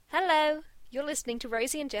listening to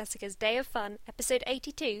Rosie and Jessica's Day of Fun, episode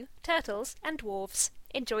 82, Turtles and Dwarves.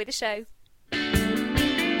 Enjoy the show.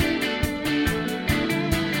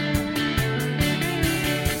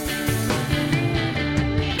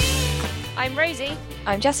 I'm Rosie.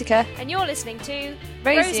 I'm Jessica. And you're listening to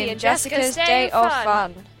Rosie and Jessica's Day of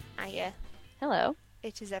Fun. Hiya. Hello.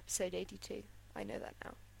 It is episode 82. I know that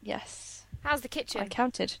now. Yes. How's the kitchen? I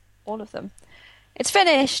counted all of them. It's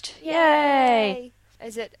finished! Yay!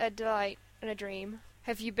 Is it a delight and a dream?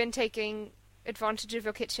 Have you been taking advantage of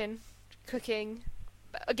your kitchen? Cooking?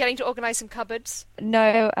 Getting to organise some cupboards?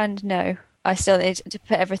 No and no. I still need to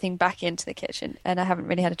put everything back into the kitchen, and I haven't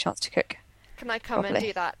really had a chance to cook. Can I come properly. and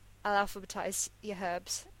do that? I'll alphabetise your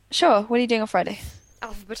herbs. Sure, what are you doing on Friday?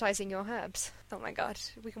 Alphabetising your herbs. Oh my god,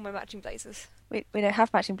 we can wear matching blazers. We don't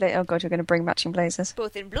have matching blazers. Oh god, you're going to bring matching blazers.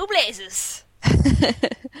 Both in blue blazers!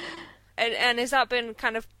 And has that been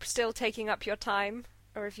kind of still taking up your time?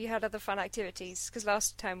 Or have you had other fun activities? Because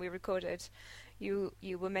last time we recorded, you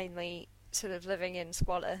were mainly sort of living in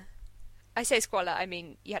squalor. I say squalor, I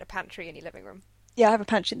mean you had a pantry in your living room. Yeah, I have a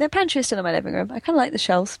pantry. The pantry is still in my living room. I kind of like the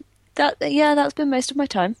shelves. That's been most of my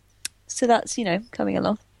time. So that's, coming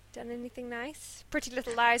along. Done anything nice? Pretty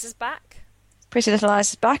Little Liars is back. Pretty Little Liars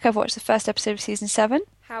is back. I've watched the first episode of season 7.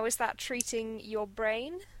 How is that treating your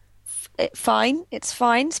brain? Fine. It's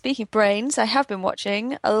fine. Speaking of brains, I have been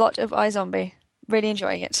watching a lot of iZombie. Really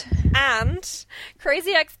enjoying it. And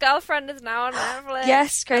Crazy Ex-Girlfriend is now on Netflix.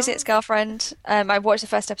 Yes, Crazy Ex-Girlfriend. I watched the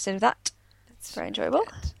first episode of that. It's very enjoyable.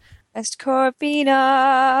 Best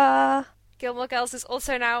Corvina. Gilmore Girls is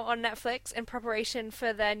also now on Netflix in preparation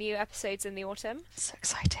for their new episodes in the autumn. So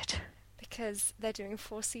excited. Because they're doing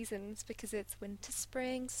 4 seasons, because it's winter,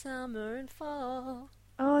 spring, summer, and fall.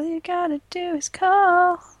 All you gotta do is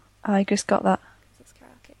call. I just got that. That's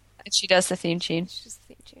karaoke. And she does the theme tune. She does the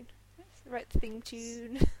theme tune. Right, the theme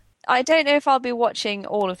tune. I don't know if I'll be watching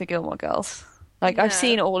all of the Gilmore Girls. No. I've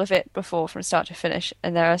seen all of it before from start to finish,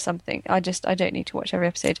 and there are something I don't need to watch every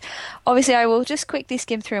episode. Obviously, I will just quickly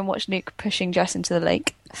skim through and watch Luke pushing Jess into the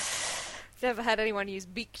lake. I've never had anyone use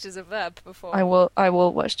beaked as a verb before. I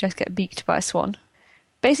will watch Jess get beaked by a swan.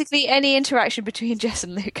 Basically, any interaction between Jess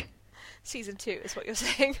and Luke. Season 2 is what you're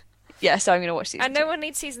saying. Yes, I'm going to watch season 2. And no one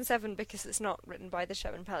needs season 7 because it's not written by the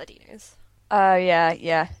Sherman Palladinos. Oh,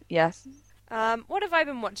 yeah. What have I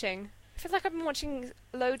been watching? I feel like I've been watching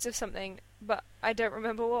loads of something, but I don't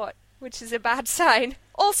remember what, which is a bad sign.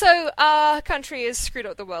 Also, our country has screwed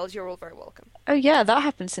up the world. You're all very welcome. Oh, yeah, that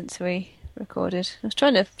happened since we recorded. I was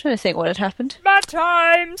trying to think what had happened. Bad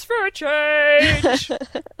times for a change!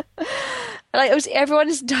 Everyone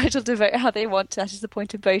is entitled to vote how they want. That is the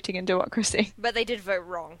point of voting in democracy. But they did vote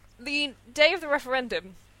wrong. The day of the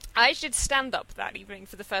referendum, I did stand up that evening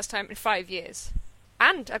for the first time in 5 years.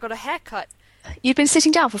 And I got a haircut. You've been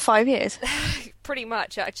sitting down for 5 years? Pretty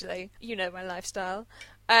much, actually. You know my lifestyle.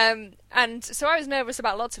 And so I was nervous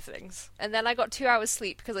about lots of things. And then I got 2 hours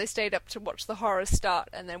sleep because I stayed up to watch the horror start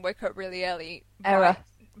and then woke up really early. Error.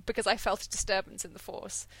 Because I felt a disturbance in the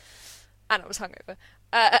force. And I was hungover.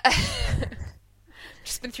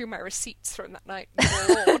 Just been through my receipts from that night.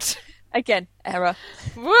 Lord. Again, error.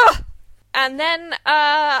 And then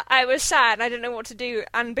I was sad and I didn't know what to do.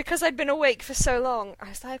 And because I'd been awake for so long, I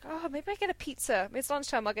was like, oh, maybe I get a pizza. It's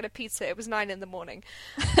lunchtime, I'll get a pizza. It was 9 a.m.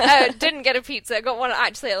 Didn't get a pizza. I got one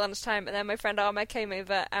actually at lunchtime. And then my friend Arma came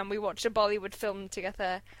over and we watched a Bollywood film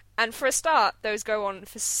together. And for a start, those go on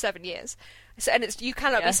for 7 years. So, and you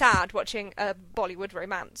cannot be sad watching a Bollywood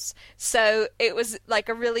romance. So it was like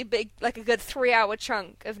a really big, like a good 3-hour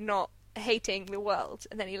chunk of not hating the world.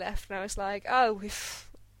 And then he left and I was like, oh, we've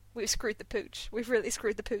screwed the pooch. We've really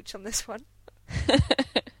screwed the pooch on this one.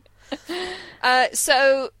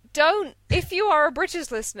 So if you are a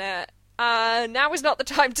British listener, now is not the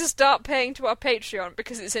time to start paying to our Patreon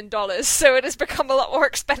because it's in dollars, so it has become a lot more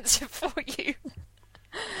expensive for you.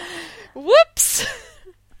 Whoops!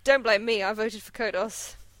 Don't blame me, I voted for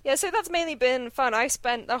Kodos. Yeah, so that's mainly been fun. I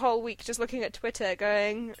spent the whole week just looking at Twitter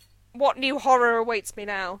going, what new horror awaits me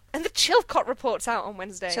now? And the Chilcot report's out on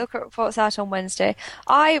Wednesday. Chilcot report's out on Wednesday.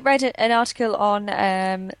 I read an article on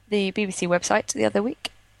the BBC website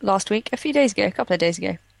last week, a couple of days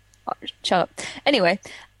ago. Oh, shut up. Anyway,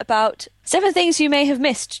 about 7 things you may have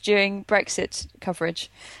missed during Brexit coverage.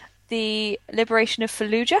 The liberation of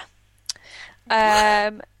Fallujah.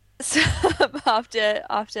 So after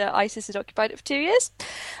ISIS had occupied it for 2 years.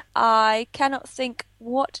 I cannot think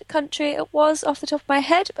what country it was off the top of my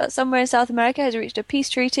head, but somewhere in South America has reached a peace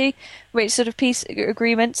treaty, reached sort of peace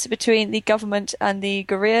agreements between the government and the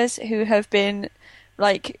guerrillas who have been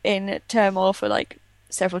in turmoil for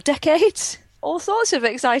several decades. All sorts of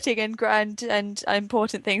exciting and grand and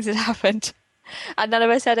important things had happened. And none of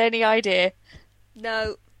us had any idea.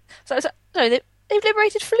 No. So they've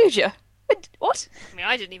liberated Fallujah. What? I mean,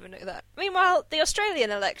 I didn't even know that. Meanwhile, the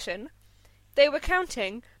Australian election, they were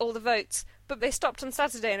counting all the votes, but they stopped on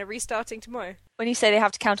Saturday and are restarting tomorrow. When you say they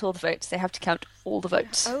have to count all the votes, they have to count all the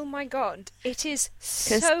votes. Oh my god, it is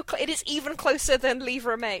so it is even closer than Leave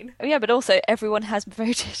Remain. Oh yeah, but also everyone has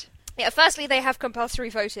voted. Yeah, firstly they have compulsory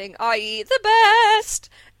voting, i.e. the best!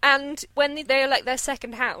 And when they elect their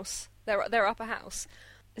second house, their upper house...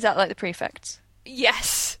 Is that like the prefects?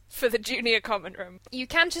 Yes, for the junior common room. You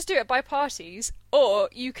can just do it by parties, or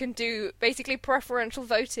you can do basically preferential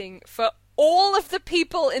voting for all of the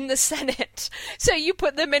people in the Senate. So you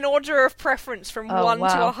put them in order of preference from 1 to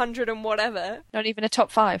 100 and whatever. Not even a top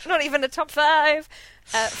 5? Not even a top 5.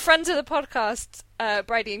 Friends of the podcast,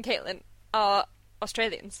 Bridie and Caitlin, are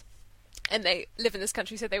Australians. And they live in this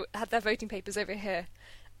country, so they had their voting papers over here.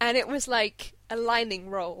 And it was like a lining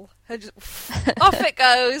roll. Just, off it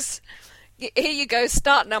goes. Here you go,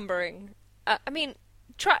 start numbering. I mean...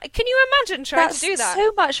 Can you imagine trying to do that? That's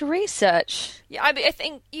so much research. Yeah, I mean, I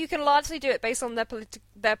think you can largely do it based on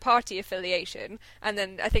their party affiliation, and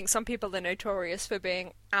then I think some people are notorious for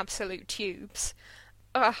being absolute tubes.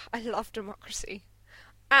 Ugh, I love democracy.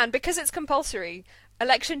 And because it's compulsory,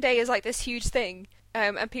 election day is like this huge thing,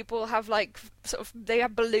 and people have like, they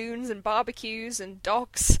have balloons and barbecues and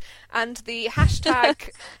dogs, and the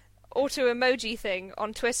hashtag... auto emoji thing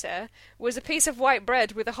on Twitter was a piece of white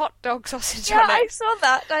bread with a hot dog sausage on it. Yeah, I saw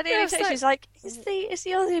that. I nearly texted. She's like, "Is the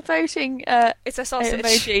Aussie voting it's a sausage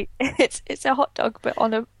emoji? It's a hot dog, but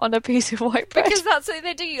on a piece of white bread." Because that's what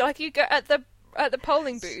they do. Like you go at the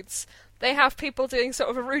polling booths, they have people doing sort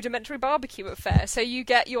of a rudimentary barbecue affair. So you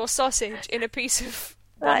get your sausage in a piece of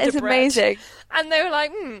that is bread. Amazing. And they were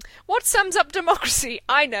like, what sums up democracy?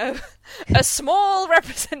 I know. A small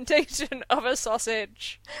representation of a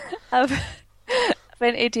sausage. Of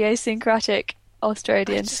an idiosyncratic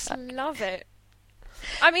Australian. I just love it.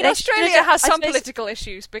 I mean, Australia has some political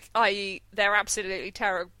issues, i.e. their absolutely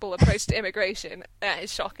terrible approach to immigration. That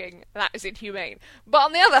is shocking. That is inhumane. But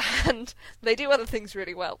on the other hand, they do other things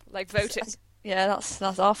really well, like voting. Yeah,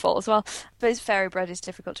 that's our fault as well. But fairy bread is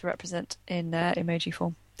difficult to represent in emoji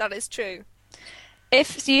form. That is true.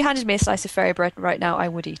 If you handed me a slice of fairy bread right now, I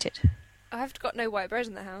would eat it. I've got no white bread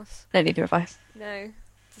in the house. No, neither have I. No.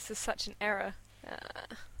 This is such an error.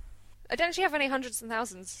 I don't actually have any hundreds and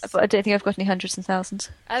thousands. But I don't think I've got any hundreds and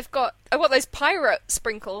thousands. I've got those pirate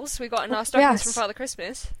sprinkles we got in our stockings from Father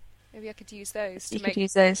Christmas. Maybe I could use those to make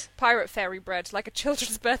pirate fairy bread, like a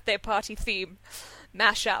children's birthday party theme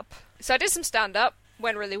mashup. So I did some stand-up,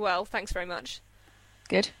 went really well, thanks very much.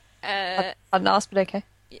 Good. I hadn't asked, but okay.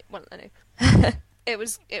 Yeah, well, I know. It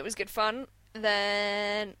was good fun.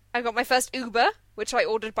 Then I got my first Uber, which I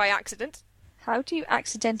ordered by accident. How do you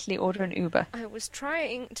accidentally order an Uber? I was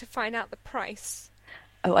trying to find out the price.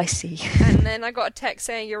 Oh, I see. And then I got a text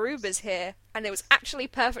saying, your Uber's here. And it was actually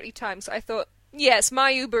perfectly timed, so I thought, yes,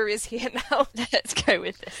 my Uber is here now. Let's go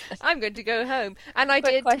with this. I'm going to go home. And I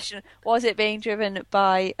Quick did... question. Was it being driven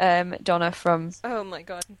by Donna from... Oh my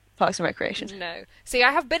god. Parks and Recreation? No. See,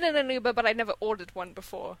 I have been in an Uber, but I never ordered one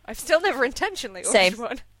before. I've still never intentionally ordered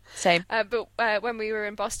one. Same. But when we were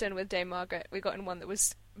in Boston with Dame Margaret, we got in one that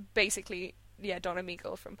was basically, Donna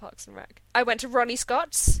Meagle from Parks and Rec. I went to Ronnie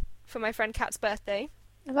Scott's for my friend Kat's birthday.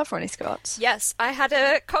 I love Ronnie Scott's. Yes, I had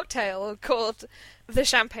a cocktail called the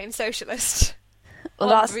Champagne Socialist. Well,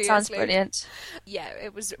 that sounds brilliant. Yeah,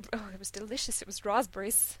 it was delicious. It was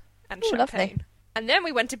raspberries and champagne. Lovely. And then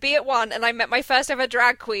we went to Be at One, and I met my first ever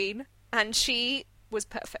drag queen, and she was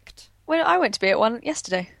perfect. Well, I went to Be at One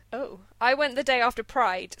yesterday. Oh, I went the day after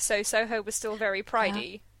Pride, so Soho was still very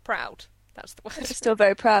pridey. Yeah. Proud. That's the word. Still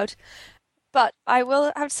very proud. But I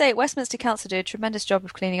will have to say, Westminster Council did a tremendous job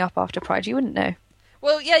of cleaning up after Pride. You wouldn't know.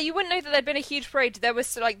 Well, yeah, you wouldn't know that there'd been a huge parade. There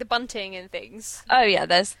was, like, the bunting and things. Oh, yeah,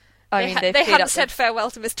 there's... they hadn't said farewell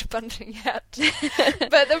to Mr. Bunting yet.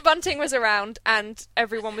 But the bunting was around, and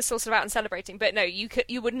everyone was still sort of out and celebrating. But no,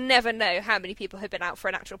 you would never know how many people had been out for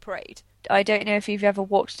an actual parade. I don't know if you've ever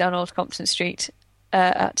walked down Old Compton Street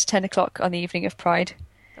at 10 o'clock on the evening of Pride.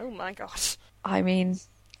 Oh, my God. I mean...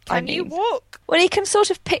 Can you walk? Well, you can sort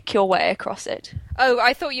of pick your way across it. Oh,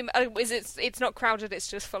 I thought you... it's not crowded, it's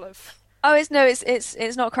just full of... Oh, it's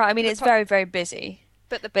not crowded. I mean, it's very, very busy.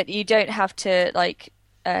 But you don't have to, like...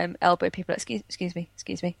 elbow people. Excuse me.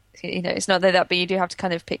 You know, it's not that, but you do have to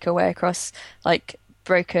kind of pick your way across, like,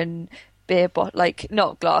 broken beer bottle, like,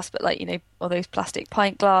 not glass, but, like, you know, all those plastic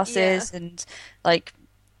pint glasses and, like,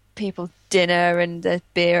 people's dinner and there's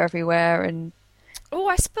beer everywhere and Oh,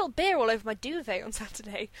 I spilled beer all over my duvet on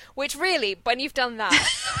Saturday. Which really, when you've done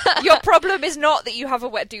that, your problem is not that you have a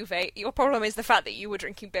wet duvet. Your problem is the fact that you were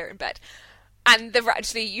drinking beer in bed. And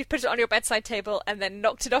actually, you put it on your bedside table and then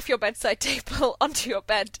knocked it off your bedside table onto your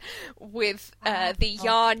bed with the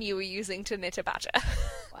yarn you were using to knit a badger.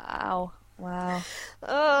 Wow.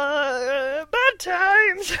 Bad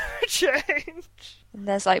times change. And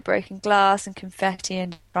there's like broken glass and confetti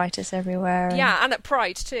and detritus everywhere. Yeah, and at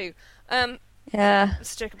Pride too. Yeah.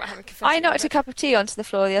 Let's joke about having confetti. I knocked a cup of tea onto the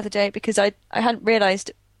floor the other day because I hadn't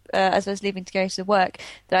realised, as I was leaving to go to work,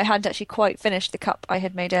 that I hadn't actually quite finished the cup I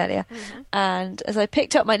had made earlier. Mm-hmm. And as I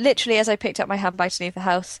picked up my handbag to leave the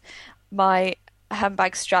house, my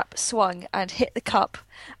handbag strap swung and hit the cup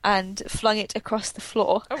and flung it across the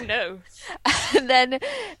floor. Oh no. And then,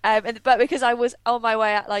 but because I was on my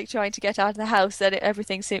way out, like trying to get out of the house, then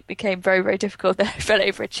everything became very, very difficult. Then I fell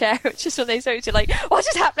over a chair, which is when they started to like, what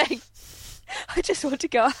is happening? I just want to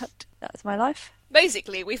go out. That's my life.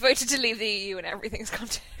 Basically, we voted to leave the EU and everything's gone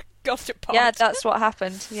to pot. Yeah, that's what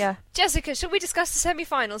happened, yeah. Jessica, shall we discuss the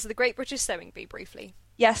semi-finals of the Great British Sewing Bee briefly?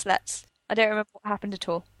 Yes, let's. I don't remember what happened at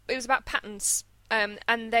all. It was about patterns, and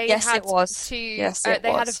they Yes, had it was. to. Yes, it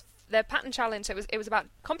they was. had their pattern challenge. It was about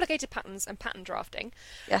complicated patterns and pattern drafting.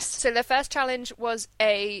 Yes. So their first challenge was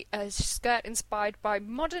a skirt inspired by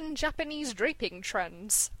modern Japanese draping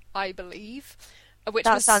trends, I believe. Which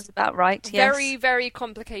that was sounds about right, yes. very, very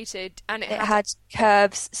complicated, and it had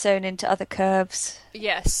curves sewn into other curves.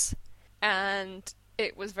 Yes, and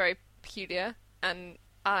it was very peculiar, and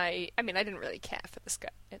I didn't really care for the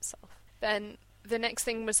skirt itself. Then the next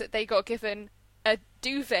thing was that they got given a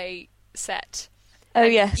duvet set. Oh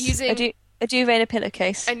yes, using a duvet and a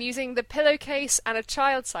pillowcase. And using the pillowcase and a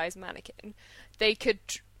child-size mannequin, they could.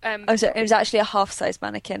 So it was actually a half-size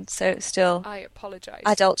mannequin, so it's still. I apologise.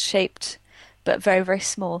 Adult-shaped, but very, very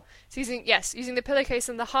small. So using the pillowcase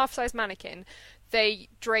and the half-size mannequin, they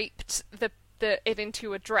draped it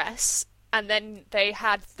into a dress, and then they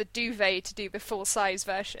had the duvet to do the full-size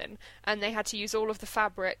version, and they had to use all of the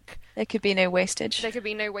fabric. There could be no wastage. There could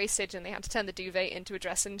be no wastage, and they had to turn the duvet into a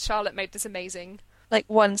dress, and Charlotte made this amazing. Like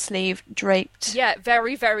one sleeve draped. Yeah,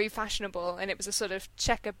 very, very fashionable, and it was a sort of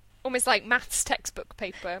checker, almost like maths textbook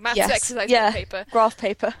paper, exercise paper. Graph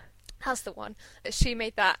paper. That's the one. She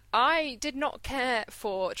made that. I did not care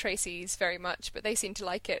for Tracy's very much, but they seemed to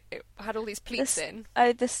like it. It had all these pleats in.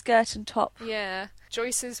 Oh, the skirt and top. Yeah.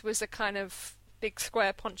 Joyce's was a kind of big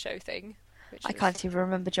square poncho thing. I can't even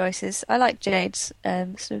remember Joyce's. I like Jade's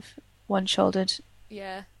sort of one-shouldered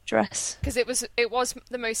dress. Because it was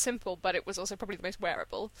the most simple, but it was also probably the most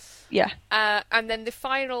wearable. Yeah. And then the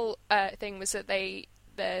final thing was that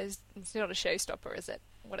it's not a showstopper, is it?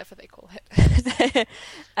 Whatever they call it.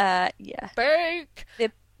 Yeah. Bake!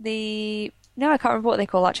 No, I can't remember what they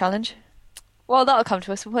call that challenge. Well, that'll come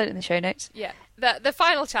to us. We'll put it in the show notes. Yeah. The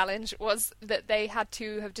final challenge was that they had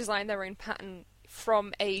to have designed their own pattern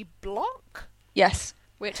from a block? Yes.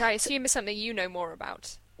 Which I assume is something you know more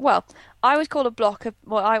about. Well, I would call a block,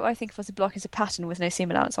 I think of a block as a pattern with no seam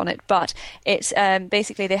allowance on it, but it's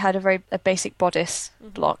basically they had a basic bodice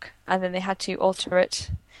block, and then they had to alter it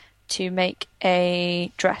to make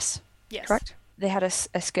a dress. Yes. Correct? They had a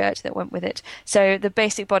skirt that went with it. So the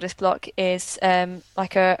basic bodice block is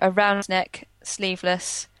like a round neck,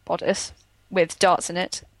 sleeveless bodice with darts in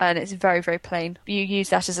it, and it's very, very plain. You use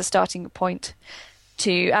that as a starting point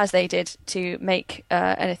as they did, to make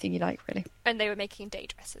anything you like, really. And they were making day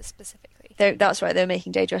dresses specifically. That's right, they were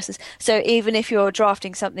making day dresses. So even if you're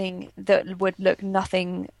drafting something that would look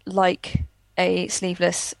nothing like a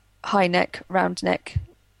sleeveless, high neck, round neck,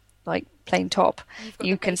 like plain top,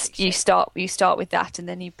 you start with that, and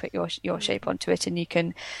then you put your shape onto it, and you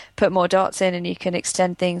can put more darts in, and you can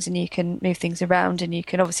extend things, and you can move things around, and you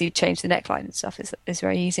can obviously change the neckline and stuff. Is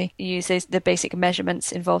very easy. You use the basic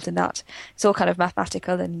measurements involved in that. It's all kind of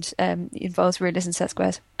mathematical, and involves rulers and set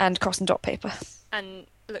squares and cross and dot paper. And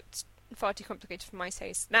looked far too complicated for my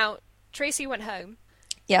taste. Now, Tracy went home.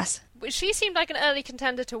 Yes. She seemed like an early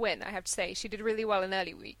contender to win, I have to say. She did really well in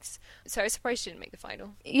early weeks. So I was surprised she didn't make the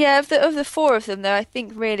final. Yeah, of the four of them, though, I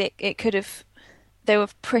think really it could have... They were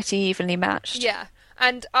pretty evenly matched. Yeah,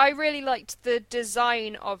 and I really liked the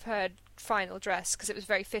design of her final dress, because it was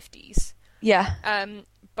very 50s. Yeah.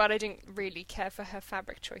 But I didn't really care for her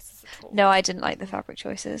fabric choices at all. No, I didn't like the fabric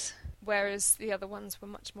choices. Whereas the other ones were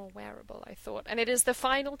much more wearable, I thought. And it is the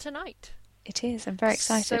final tonight. It is. I'm very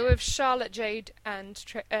excited. So of Charlotte, Jade, and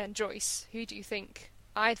Joyce, who do you think?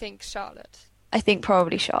 I think Charlotte. I think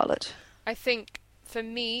probably Charlotte. I think, for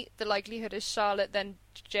me, the likelihood is Charlotte, then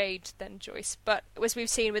Jade, then Joyce. But as we've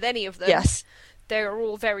seen with any of them, yes, they are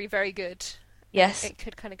all very, very good. Yes. It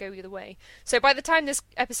could kind of go either way. So by the time this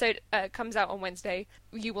episode comes out on Wednesday,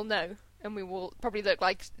 you will know, and we will probably look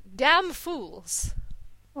like damn fools.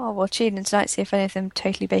 Oh, we'll tune in tonight, see if any of them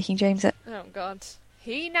totally baking James it. Oh, God.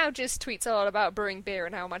 He now just tweets a lot about brewing beer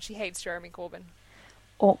and how much he hates Jeremy Corbyn.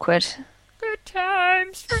 Awkward. Good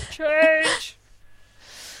times for change.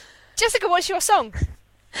 Jessica, what's your song?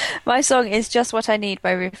 My song is Just What I Need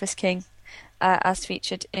by Rufus King, as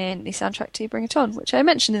featured in the soundtrack to Bring It On, which I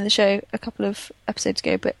mentioned in the show a couple of episodes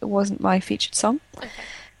ago, but it wasn't my featured song. Okay.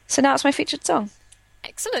 So now it's my featured song.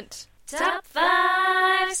 Excellent. Top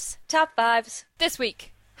fives. Top fives. This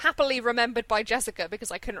week, happily remembered by Jessica because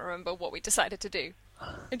I couldn't remember what we decided to do.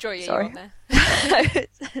 Enjoy your Sorry. on there.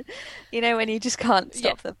 You know when you just can't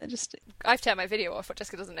stop Yeah. them. They're just... I've turned my video off. What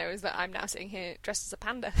Jessica doesn't know is that I'm now sitting here dressed as a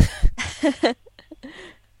panda.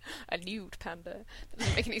 A nude panda. That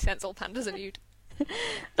doesn't make any sense. All pandas are nude.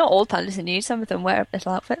 Not all pandas are nude. Some of them wear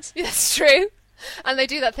little outfits. That's true. And they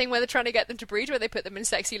do that thing where they're trying to get them to breed, where they put them in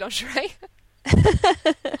sexy lingerie.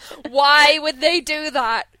 Why would they do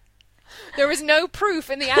that? There is no proof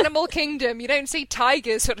in the animal kingdom. You don't see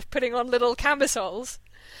tigers sort of putting on little camisoles.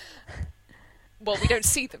 Well, we don't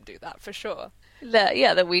see them do that, for sure.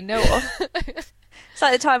 Yeah, that we know of. It's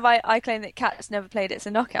like the time I claimed that Cats never played It's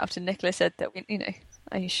a Knockout, and Nicola said that,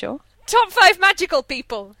 are you sure? Top 5 magical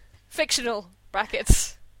people. Fictional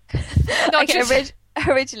brackets. Not Okay, just...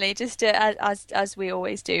 originally, just to, as we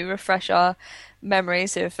always do, refresh our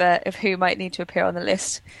memories of who might need to appear on the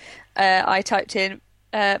list, I typed in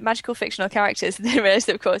magical fictional characters, and then realised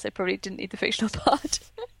that, of course, I probably didn't need the fictional part.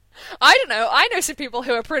 I don't know. I know some people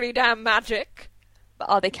who are pretty damn magic. But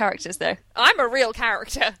are they characters, though? I'm a real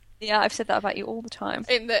character. Yeah, I've said that about you all the time.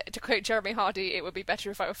 To quote Jeremy Hardy, it would be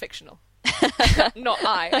better if I were fictional. Not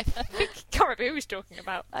I can't remember who he's talking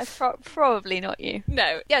about. Probably not you.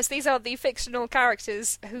 No. Yes, these are the fictional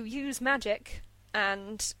characters who use magic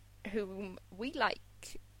and whom we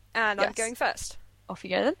like. And I'm Yes. going first. Off you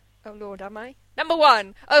go, then. Oh, Lord, am I? Number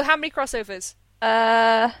 1. Oh, how many crossovers?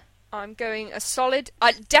 I'm going a solid...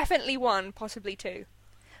 definitely 1, possibly 2.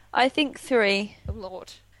 I think 3. Oh,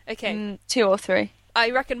 Lord. Okay. 2 or 3. I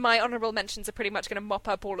reckon my honourable mentions are pretty much going to mop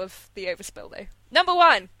up all of the overspill, though. Number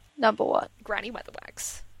 1. Number 1. Granny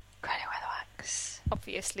Weatherwax. Granny Weatherwax.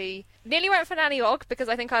 Obviously. Nearly went for Nanny Ogg because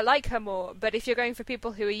I think I like her more, but if you're going for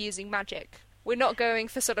people who are using magic, we're not going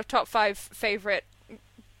for sort of top 5 favourite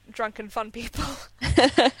drunken fun people.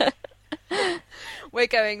 We're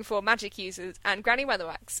going for magic users, and Granny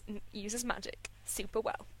Weatherwax uses magic super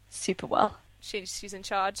well. Super well. She's in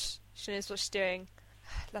charge. She knows what she's doing.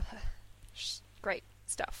 Love her. She's great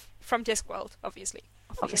stuff. From Discworld, obviously.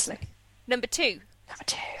 Number 2. Number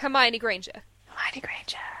 2. Hermione Granger. Hermione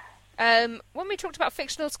Granger. When we talked about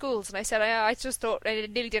fictional schools, and I said I just thought I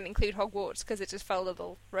nearly didn't include Hogwarts because it just felt a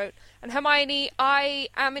little rote. And Hermione, I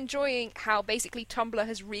am enjoying how basically Tumblr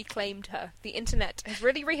has reclaimed her. The internet has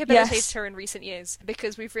really rehabilitated her in recent years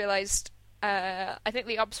because we've realised, I think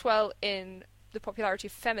the upswell in the popularity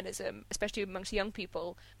of feminism, especially amongst young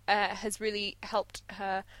people, has really helped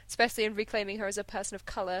her, especially in reclaiming her as a person of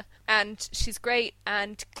colour. And she's great,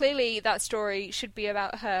 and clearly that story should be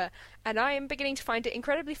about her. And I am beginning to find it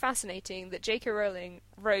incredibly fascinating that J.K. Rowling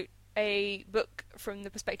wrote a book from the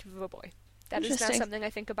perspective of a boy. That is now something I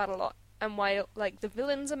think about a lot. And while, the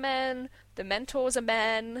villains are men, the mentors are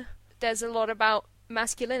men, there's a lot about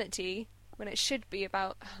masculinity when it should be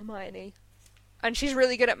about Hermione. And she's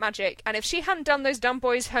really good at magic. And if she hadn't done those dumb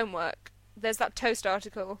boys' homework, there's that Toast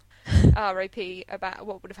article, R.I.P., about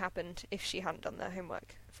what would have happened if she hadn't done their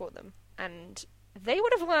homework for them. And they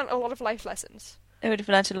would have learnt a lot of life lessons. They would have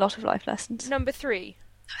learnt a lot of life lessons. Number 3.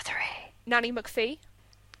 Number 3. Nanny McPhee.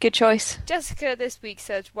 Good choice. Jessica this week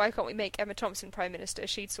said, why can't we make Emma Thompson Prime Minister?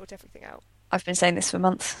 She'd sort everything out. I've been saying this for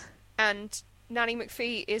months. And Nanny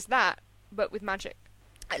McPhee is that, but with magic.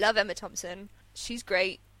 I love Emma Thompson. She's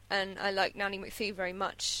great, and I like Nanny McPhee very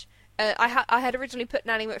much. I had originally put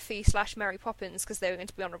Nanny McPhee / Mary Poppins because they were going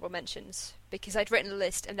to be honourable mentions, because I'd written a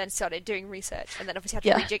list and then started doing research, and then obviously had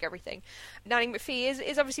to rejig everything. Nanny McPhee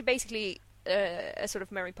is obviously basically a sort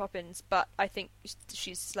of Mary Poppins, but I think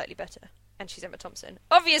she's slightly better, and she's Emma Thompson.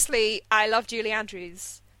 Obviously, I love Julie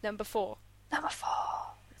Andrews. Number 4. Number 4.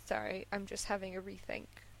 Sorry, I'm just having a rethink.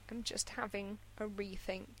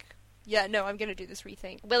 Yeah, no, I'm going to do this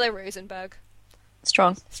rethink. Willow Rosenberg.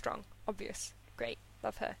 Strong. Obvious. Great.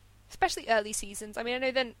 Love her. Especially early seasons. I mean, I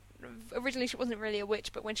know then originally she wasn't really a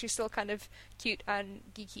witch, but when she's still kind of cute and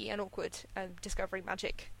geeky and awkward and discovering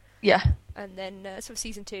magic. Yeah. And then sort of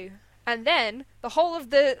season 2. And then the whole of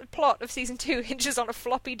the plot of season 2 hinges on a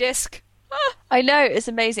floppy disk. I know, it's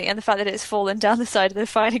amazing. And the fact that it's fallen down the side of the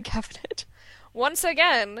filing cabinet. Once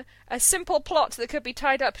again, a simple plot that could be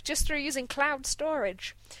tied up just through using cloud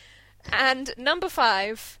storage. And number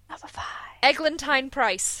 5. Number 5. Eglantine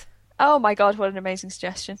Price. Oh my god, what an amazing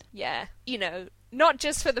suggestion. Yeah, not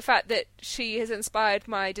just for the fact that she has inspired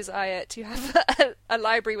my desire to have a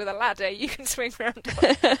library with a ladder you can swing around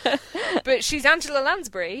on, but she's Angela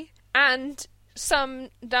Lansbury, and some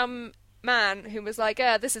dumb man who was like,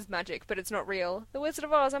 this is magic, but it's not real. The Wizard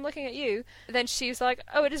of Oz, I'm looking at you. Then she's like,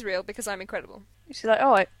 oh, it is real because I'm incredible. She's like,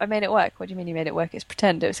 oh, I made it work. What do you mean you made it work? It's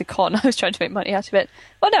pretend. It was a con. I was trying to make money out of it.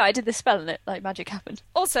 Well, no, I did the spell and it, magic happened.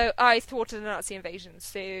 Also, I thwarted a Nazi invasion,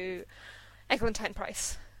 so Eglantine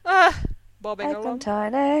Price. Bobbing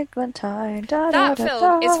Eglantine, along. Eglantine, That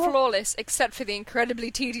film is flawless, except for the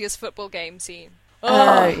incredibly tedious football game scene.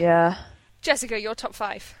 Oh, yeah. Jessica, your top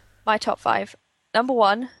 5. My top 5. Number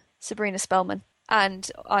 1, Sabrina Spellman.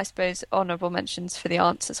 And I suppose honourable mentions for the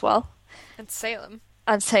aunts as well. And Salem.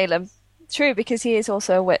 And Salem. True, because he is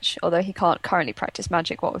also a witch, although he can't currently practice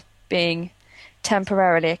magic, what with being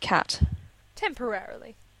temporarily a cat.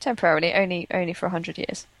 Temporarily, only for 100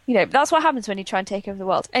 years. That's what happens when you try and take over the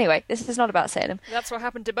world. Anyway, this is not about Salem. That's what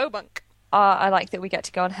happened to Bobunk. I like that we get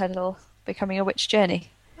to go on her little becoming a witch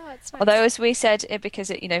journey. Oh, it's nice. Although, as we said,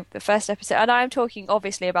 the first episode, and I'm talking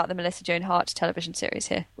obviously about the Melissa Joan Hart television series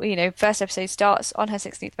here. First episode starts on her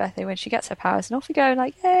 16th birthday when she gets her powers, and off we go,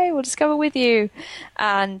 like, yay, we'll discover with you.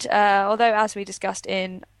 And although, as we discussed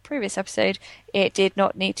in previous episode, it did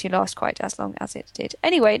not need to last quite as long as it did.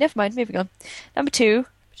 Anyway, never mind, moving on. Number 2,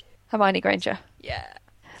 Hermione Granger. Yeah.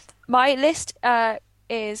 My list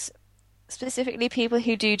is specifically people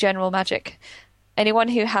who do general magic. Anyone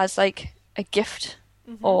who has, a gift,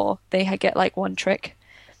 or they get, one trick.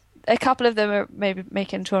 A couple of them are maybe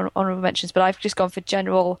making into honourable mentions, but I've just gone for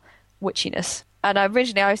general witchiness. And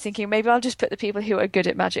originally I was thinking maybe I'll just put the people who are good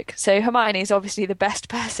at magic. So Hermione is obviously the best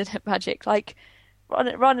person at magic. Like,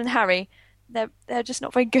 Ron and Harry, they're just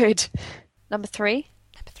not very good. Number 3.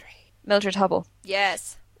 Mildred Hubble.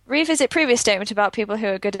 Yes. Revisit previous statement about people who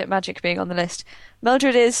are good at magic being on the list.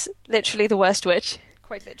 Mildred is literally the worst witch.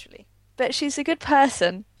 Quite literally. But she's a good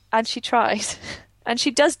person, and she tries. And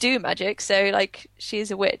she does do magic, so, she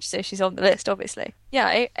is a witch, so she's on the list, obviously.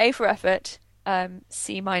 Yeah, A for effort,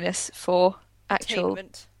 C- for actual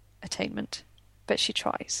attainment. But she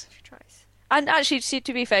tries. And actually,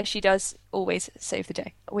 to be fair, she does always save the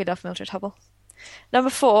day. We love Mildred Hubble. Number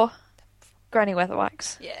 4, Granny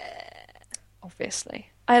Weatherwax. Yeah. Obviously.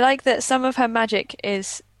 I like that some of her magic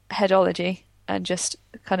is headology and just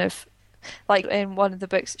kind of, like in one of the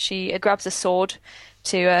books, she grabs a sword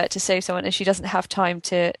to save someone, and she doesn't have time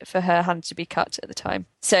for her hand to be cut at the time.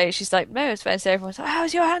 So she's like, no, it's fine. So everyone's like,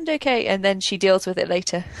 how's your hand okay? And then she deals with it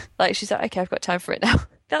later. She's like, okay, I've got time for it now.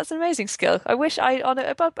 That's an amazing skill. I wish on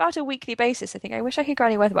about a weekly basis, I wish I could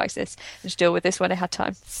Granny Weatherwax this and just deal with this when I had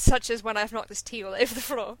time. Such as when I've knocked this tea all over the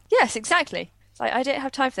floor. Yes, exactly. I don't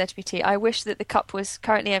have time for there to be tea. I wish that the cup was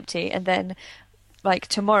currently empty, and then,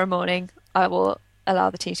 tomorrow morning, I will allow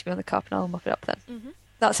the tea to be on the cup and I'll mop it up then. Mm-hmm.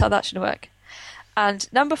 That's how that should work.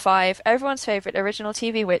 And number 5, everyone's favourite original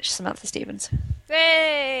TV witch, Samantha Stevens.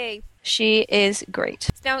 Yay! She is great.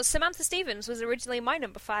 Now, Samantha Stevens was originally my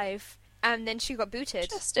number 5, and then she got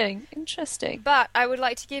booted. Interesting. But I would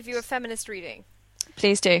like to give you a feminist reading.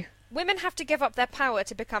 Please do. Women have to give up their power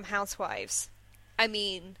to become housewives. I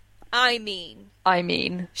mean...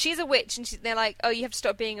 She's a witch, and they're like, oh, you have to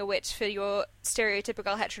stop being a witch for your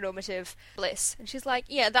stereotypical heteronormative bliss. And she's like,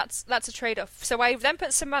 yeah, that's a trade-off. So I then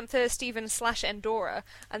put Samantha Stevens / Endora,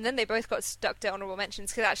 and then they both got stuck to honourable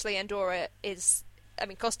mentions, because actually Endora is,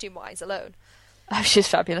 costume-wise alone. Oh, she's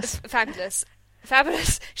fabulous. Fabulous.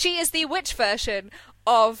 She is the witch version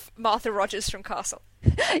of Martha Rogers from Castle.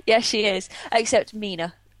 Yeah, she is. Except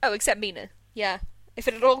Mina. Oh, except Mina. Yeah. If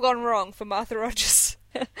it had all gone wrong for Martha Rogers...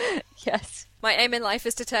 Yes. My aim in life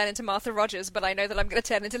is to turn into Martha Rogers, but I know that I'm going to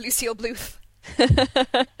turn into Lucille Bluth.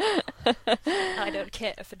 I don't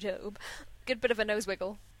care for Job. Good bit of a nose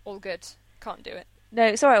wiggle. All good. Can't do it. No,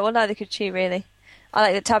 it's alright. Well, neither could she, really. I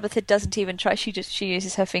like that Tabitha doesn't even try. She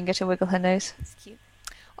uses her finger to wiggle her nose. It's cute.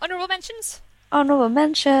 Honourable mentions? Honourable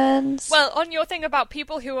mentions. Well, on your thing about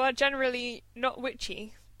people who are generally not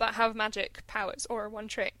witchy, but have magic powers or one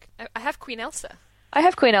trick, I have Queen Elsa. I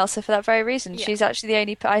have Queen Elsa for that very reason. Yeah. She's actually the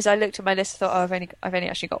only... As I looked at my list, I thought, I've only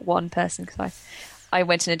actually got one person, because I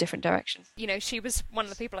went in a different direction. She was one of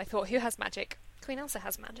the people I thought, who has magic? Queen Elsa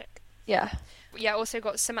has magic. Yeah. Yeah, I also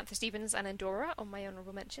got Samantha Stevens and Endora on my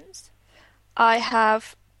honourable mentions. I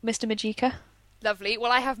have Mr. Magica. Lovely.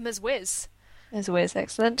 Well, I have Ms. Wiz. Ms. Wiz,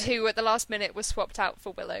 excellent. Who, at the last minute, was swapped out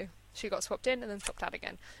for Willow. She got swapped in and then swapped out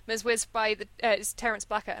again. Ms. Wiz by is Terence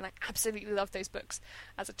Blacker, and I absolutely loved those books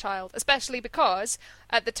as a child, especially because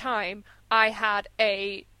at the time I had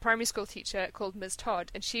a primary school teacher called Ms. Todd,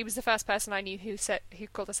 and she was the first person I knew who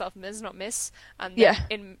called herself Ms. not Miss, and then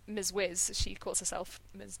in Ms. Wiz she calls herself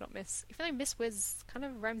Ms. not Miss, even though Miss Wiz kind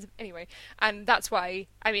of rhymes anyway, and that's why,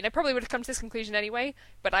 I mean, I probably would have come to this conclusion anyway,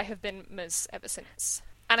 but I have been Ms. ever since.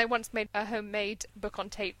 And I once made a homemade book on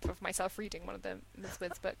tape of myself reading one of the Ms.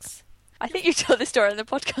 Wiz books. I think you've told this story on the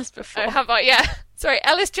podcast before. Oh, have I? Yeah. Sorry,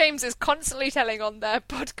 Ellis James is constantly telling on their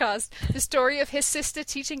podcast the story of his sister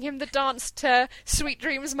teaching him the dance to Sweet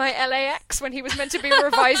Dreams My LAX when he was meant to be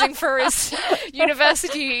revising for his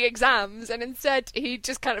university exams, and instead he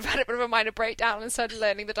just kind of had a bit of a minor breakdown and started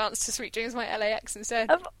learning the dance to Sweet Dreams My LAX instead.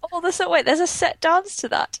 Wait, there's a set dance to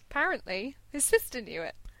that? Apparently. His sister knew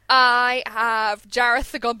it. I have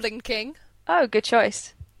Jareth the Goblin King. Oh, good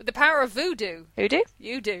choice. The Power of Voodoo. Who do?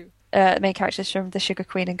 You do. Main characters from The Sugar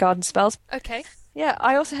Queen and Garden Spells. Okay. Yeah,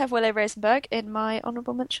 I also have Willow Rosenberg in my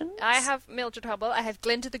honourable mentions. I have Mildred Hubble. I have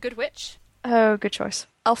Glinda the Good Witch. Oh, good choice.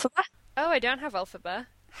 Elphaba. Oh, I don't have Elphaba.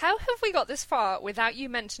 How have we got this far without you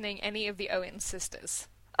mentioning any of the Owen sisters?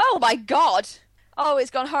 Oh my god! Oh,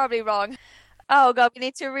 it's gone horribly wrong. Oh god, we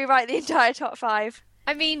need to rewrite the entire top 5.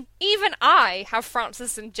 I mean, even I have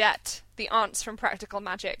Frances and Jet, the aunts from Practical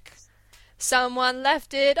Magic. Someone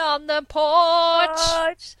left it on the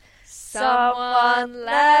porch. Someone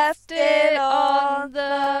left it on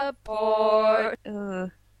the porch.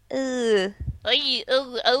 Ugh.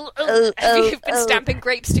 You've been stamping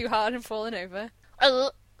grapes too hard and fallen over.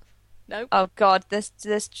 No. Oh god, this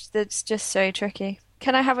just so tricky.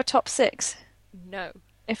 Can I have a top 6? No.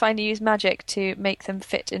 If I use magic to make them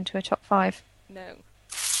fit into a top 5? No.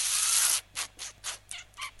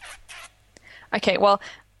 Okay, well,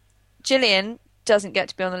 Gillian doesn't get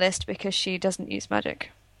to be on the list because she doesn't use magic.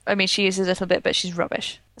 I mean, she uses a little bit, but she's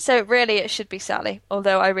rubbish. So really, it should be Sally.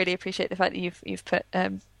 Although I really appreciate the fact that you've put.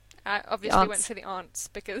 I obviously went for the aunts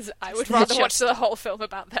because I would rather watch the whole film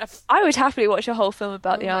about them. I would happily watch a whole film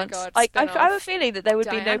about the aunts. God, I have a feeling that there would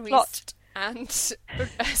Diane be no plot. And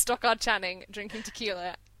Stockard Channing drinking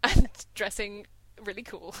tequila and dressing really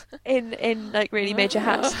cool in like really major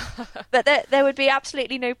hats. But there would be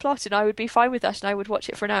absolutely no plot, and I would be fine with that, and I would watch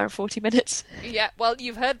it for an hour and 40 minutes. Yeah, well,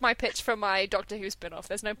 you've heard my pitch for my Doctor Who spin-off.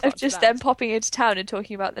 There's no plot of just to that. them popping into town and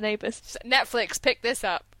talking about the neighbours. Netflix, pick this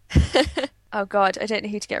up. Oh god, I don't know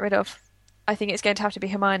who to get rid of. I think it's going to have to be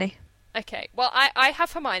Hermione. Okay, well, I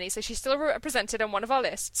have Hermione, so she's still represented on one of our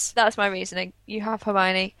lists. That's my reasoning. You have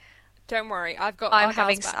Hermione. Don't worry, I'm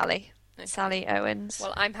having Sally. Okay. Sally Owens.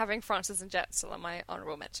 Well, I'm having Frances and Jet still on my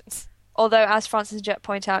honourable mentions. Although, as Frances and Jet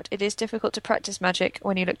point out, it is difficult to practice magic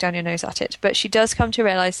when you look down your nose at it. But she does come to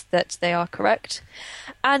realise that they are correct.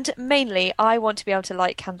 And mainly, I want to be able to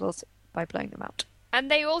light candles by blowing them out.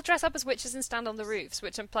 And they all dress up as witches and stand on the roofs,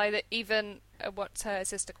 which imply that even what's her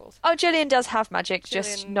sister called? Oh, Gillian does have magic,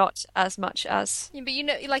 just not as much as. Yeah, but you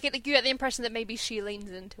get the impression that maybe she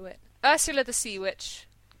leans into it. Ursula the Sea Witch.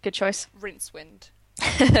 Good choice. Rincewind.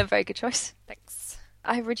 Very good choice. Thanks.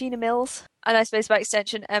 I have Regina Mills, and I suppose by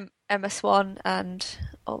extension Emma Swan and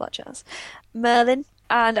all that jazz. Merlin,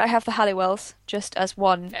 and I have the Halliwells just as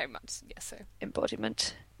one. Very much, yes, so.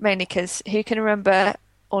 Embodiment. Mainly because who can remember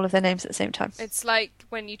all of their names at the same time? It's like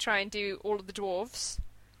when you try and do all of the dwarves.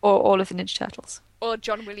 Or all of the Ninja Turtles. Or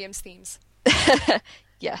John Williams themes.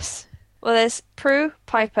 Yes. Well, there's Prue,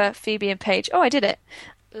 Piper, Phoebe and Paige. Oh, I did it.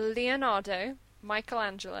 Leonardo,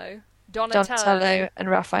 Michelangelo, Donatello and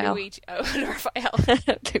Raphael. Luigi. Oh, Raphael.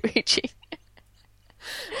 Luigi.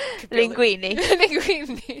 Linguini.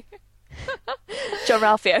 Linguini. John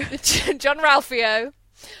Ralphio. John Ralphio.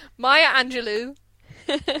 Maya Angelou.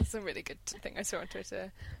 That's a really good thing I saw on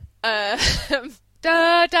Twitter. Da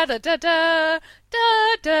da da da da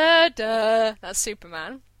da da da. That's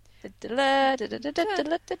Superman. That's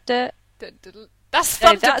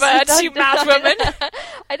Thunderbird, you mad woman.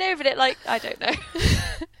 I know, but I don't know.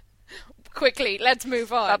 Quickly, let's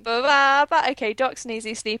move on. Okay, Doc,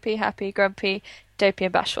 Sneezy, Sleepy, Happy, Grumpy, Dopey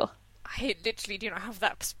and Bashful. I literally do not have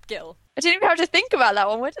that skill. I didn't even have to think about that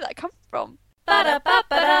one. Where did that come from?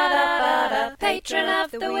 Patron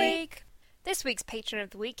of the week. This week's patron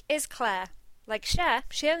of the week is Claire. Like Cher,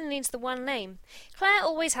 she only needs the one name. Claire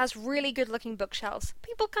always has really good-looking bookshelves.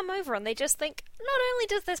 People come over and they just think, not only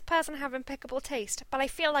does this person have impeccable taste, but I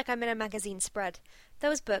feel like I'm in a magazine spread.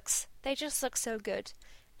 Those books, they just look so good.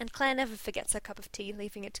 And Claire never forgets her cup of tea,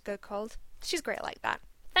 leaving it to go cold. She's great like that.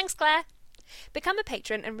 Thanks, Claire! Become a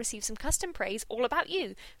patron and receive some custom praise all about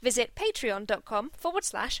you. Visit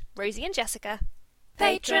patreon.com/Rosie and Jessica.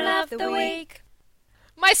 Patron of the week.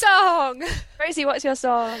 My song! Rosie, what's your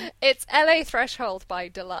song? It's LA Threshold by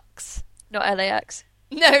Deluxe. Not LAX.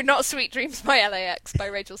 No, not Sweet Dreams by LAX by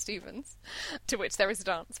Rachel Stevens, to which there is a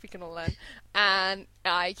dance we can all learn. And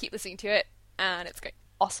I keep listening to it, and it's great.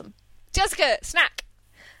 Awesome. Jessica, snack!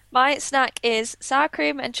 My snack is sour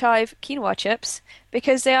cream and chive quinoa chips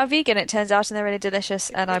because they are vegan, it turns out, and they're really delicious.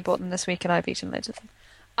 And I bought them this week and I've eaten loads of them.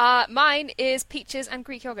 Mine is peaches and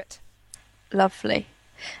Greek yogurt. Lovely.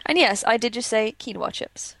 And yes, I did just say quinoa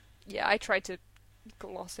chips. Yeah, I tried to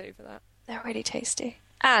gloss over that. They're really tasty.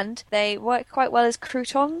 And they work quite well as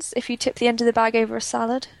croutons if you tip the end of the bag over a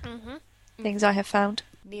salad. Mm-hmm. Things I have found.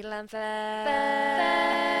 Needle and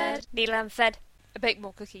thread. Needle and thread. I baked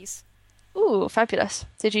more cookies. Ooh, fabulous.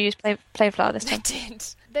 Did you use plain flour this I time? did.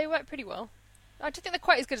 They work pretty well. I don't think they're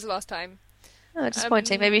quite as good as last time. Oh,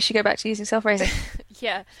 disappointing. Maybe you should go back to using self-raising.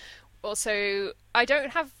 Yeah. Also, I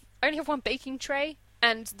only have one baking tray,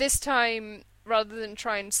 and this time, rather than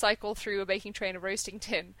try and cycle through a baking tray and a roasting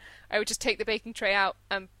tin, I would just take the baking tray out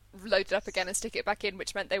and load it up again and stick it back in,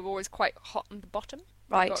 which meant they were always quite hot on the bottom.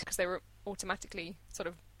 Right. Because they were automatically sort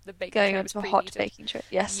of the baking Going tray was onto a hot preheated. baking tray.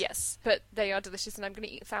 Yes. Yes, but they are delicious, and I'm going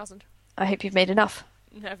to eat 1,000. I hope you've made enough.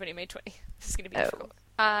 No, I've only made 20. This is going to be difficult.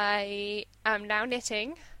 I am now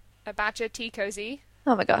knitting a Badger tea cozy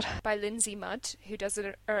Oh my god. by Lindsay Mudd, who does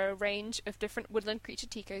a range of different woodland creature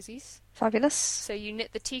tea cozies. Fabulous. So you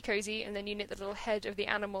knit the tea cozy, and then you knit the little head of the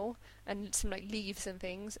animal, and some like leaves and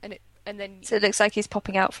things, and then. So it looks like he's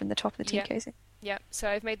popping out from the top of the tea Yeah. cozy. Yeah. So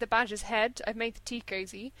I've made the badger's head. I've made the tea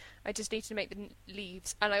cozy. I just need to make the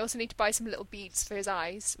leaves, and I also need to buy some little beads for his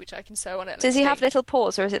eyes, which I can sew on it. Does he have little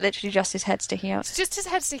paws, or is it literally just his head sticking out? It's just his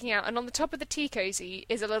head sticking out, and on the top of the tea cozy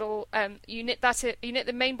is a little. You knit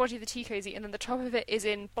the main body of the tea cozy, and then the top of it is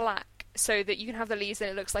in black, so that you can have the leaves and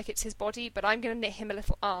it looks like it's his body. But I'm going to knit him a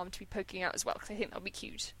little arm to be poking out as well, because I think that'll be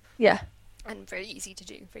cute Yeah. and very easy to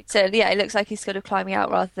do. Very So yeah, it looks like he's sort of climbing out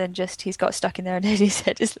rather than just he's got stuck in there and his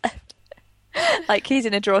head is left. Like he's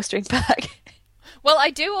in a drawstring bag. Well, I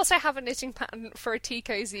do also have a knitting pattern for a tea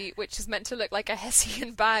cozy, which is meant to look like a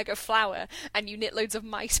Hessian bag of flour, and you knit loads of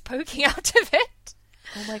mice poking out of it.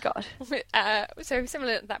 Oh my god. So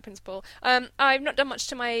similar to that principle. I've not done much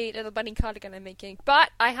to my little bunny cardigan I'm making, but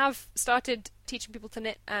I have started teaching people to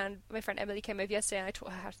knit, and my friend Emily came over yesterday and I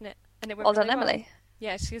taught her how to knit. And it went Well done, really Emily.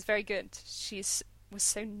 Yeah, she was very good. She was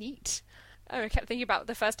so neat. I kept thinking about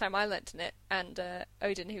the first time I learnt to knit, and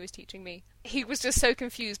Odin, who was teaching me, he was just so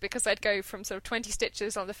confused because I'd go from sort of 20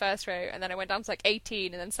 stitches on the first row, and then I went down to like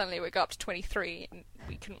 18, and then suddenly it would go up to 23, and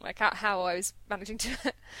we couldn't work out how I was managing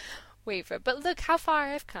to waver. But look how far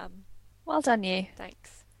I've come. Well done, you.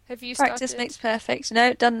 Thanks. Have you Practice started? makes perfect.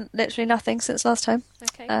 No, done literally nothing since last time.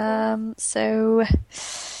 Okay. Cool. So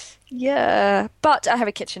yeah, but I have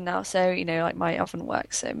a kitchen now, so like my oven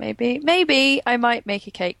works. So maybe I might make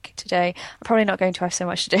a cake today. I'm probably not going to have so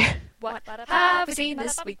much to do. What have we seen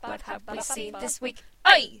this week? What have we seen this week?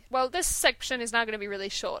 Oi! Well, this section is now going to be really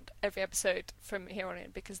short every episode from here on in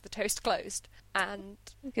because the toast closed and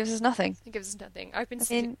It gives us nothing. it gives us nothing. I've been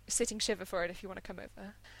I mean- sitting shiver for it if you want to come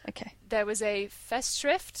over. Okay. There was a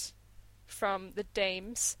festschrift from the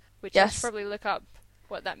Dames, which Yes. you should probably look up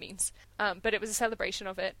what that means. But it was a celebration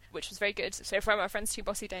of it, which was very good. So from our friends, Two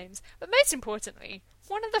Bossy Dames. But most importantly,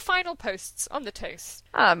 one of the final posts on the toast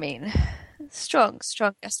I mean, strong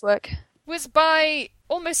guesswork. was by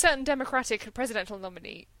almost certain Democratic presidential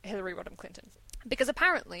nominee Hillary Rodham Clinton. Because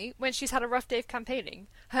apparently, when she's had a rough day of campaigning,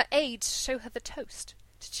 her aides show her the toast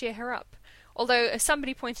to cheer her up. Although, as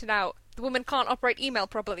somebody pointed out, the woman can't operate email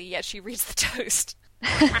properly, yet she reads the toast.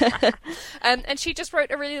 And she just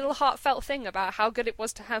wrote a really little heartfelt thing about how good it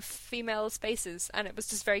was to have female spaces, and it was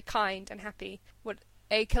just very kind and happy. What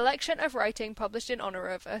a collection of writing published in honour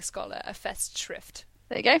of a scholar, a Festschrift.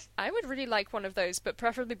 There you go. I would really like one of those, but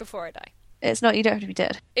preferably before I die. It's not. You don't have to be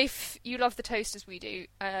dead. If you love the toast as we do,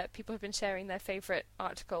 people have been sharing their favourite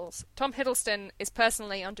articles. Tom Hiddleston is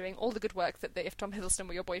personally undoing all the good work that the If Tom Hiddleston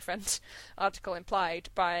Were Your Boyfriend article implied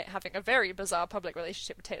by having a very bizarre public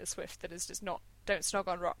relationship with Taylor Swift that is just not Don't Snog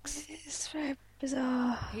on Rocks. It's very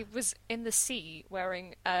bizarre. He was in the sea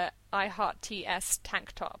wearing a I Heart TS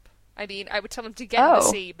tank top. I mean, I would tell him to get in the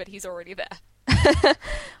Oh. sea, but he's already there.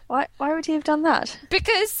 Why would he have done that?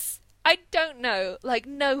 Because I don't know, like,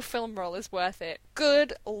 no film role is worth it.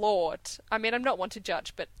 Good lord. I mean, I'm not one to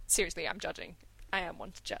judge, but seriously, I'm judging. I am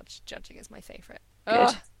one to judge. Judging is my favourite.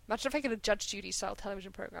 Good. Imagine if I could a Judge Judy-style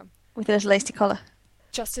television programme. With a little lacy collar.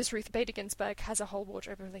 Justice Ruth Bader Ginsburg has a whole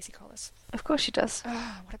wardrobe of lacy collars. Of course she does.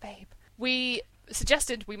 Oh, what a babe. We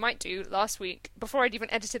suggested we might do last week, before I'd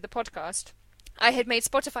even edited the podcast, I had made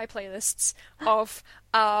Spotify playlists of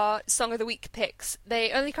our Song of the Week picks.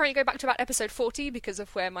 They only currently go back to about episode 40 because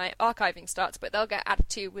of where my archiving starts, but they'll get added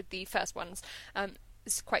to with the first ones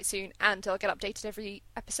quite soon, and they'll get updated every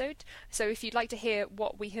episode. So if you'd like to hear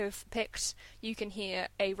what we have picked, you can hear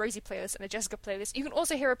a Rosie playlist and a Jessica playlist. You can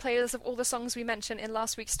also hear a playlist of all the songs we mentioned in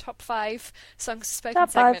last week's top 5 songs spoken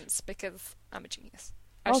segments, because I'm a genius.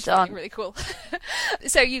 Well done. Really cool.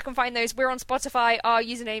 So you can find those. We're on Spotify. Our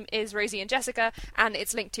username is Rosie and Jessica, and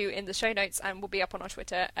it's linked to in the show notes, and will be up on our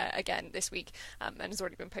Twitter again this week, and has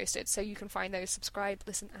already been posted. So you can find those, subscribe,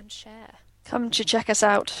 listen, and share. Come to check us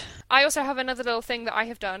out. I also have another little thing that I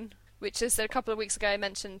have done, which is that a couple of weeks ago I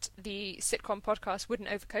mentioned the sitcom podcast Wooden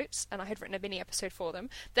Overcoats, and I had written a mini episode for them.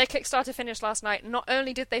 Their Kickstarter finished last night. Not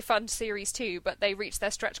only did they fund Series 2, but they reached their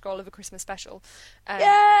stretch goal of a Christmas special,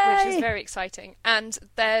 which is very exciting. And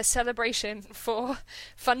their celebration for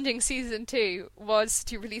funding Season 2 was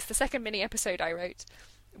to release the second mini episode I wrote,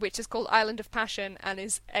 which is called Island of Passion, and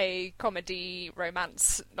is a comedy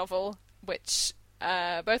romance novel, which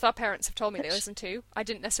both our parents have told me they listen to. I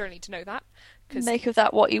didn't necessarily need to know that. Make of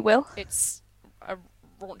that what you will. It's a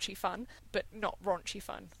raunchy fun, but not raunchy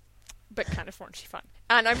fun, but kind of raunchy fun.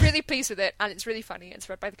 And I'm really pleased with it, and it's really funny. It's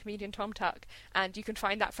read by the comedian Tom Tuck, and you can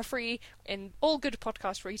find that for free in all good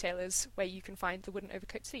podcast retailers where you can find the Wooden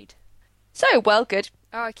Overcoats feed. So, well, good.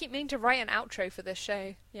 Oh, I keep meaning to write an outro for this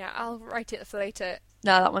show. Yeah, I'll write it for later.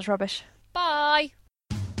 No, that one's rubbish. Bye!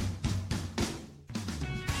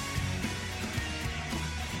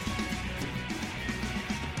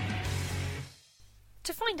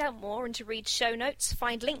 To find out more and to read show notes,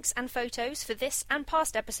 find links and photos for this and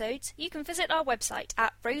past episodes, you can visit our website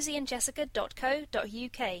at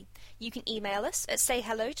rosieandjessica.co.uk. You can email us at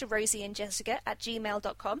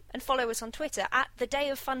sayhello@rosieandjessica@gmail.com and follow us on Twitter at The Day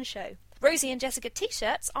of Fun Show. Rosie and Jessica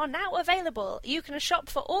t-shirts are now available. You can shop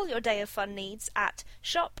for all your Day of Fun needs at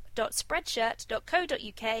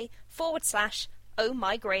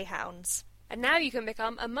shop.spreadshirt.co.uk/ohmygreyhounds. And now you can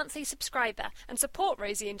become a monthly subscriber and support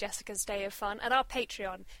Rosie and Jessica's Day of Fun at our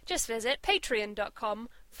Patreon. Just visit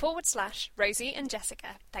patreon.com/Rosie and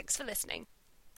Jessica. Thanks for listening.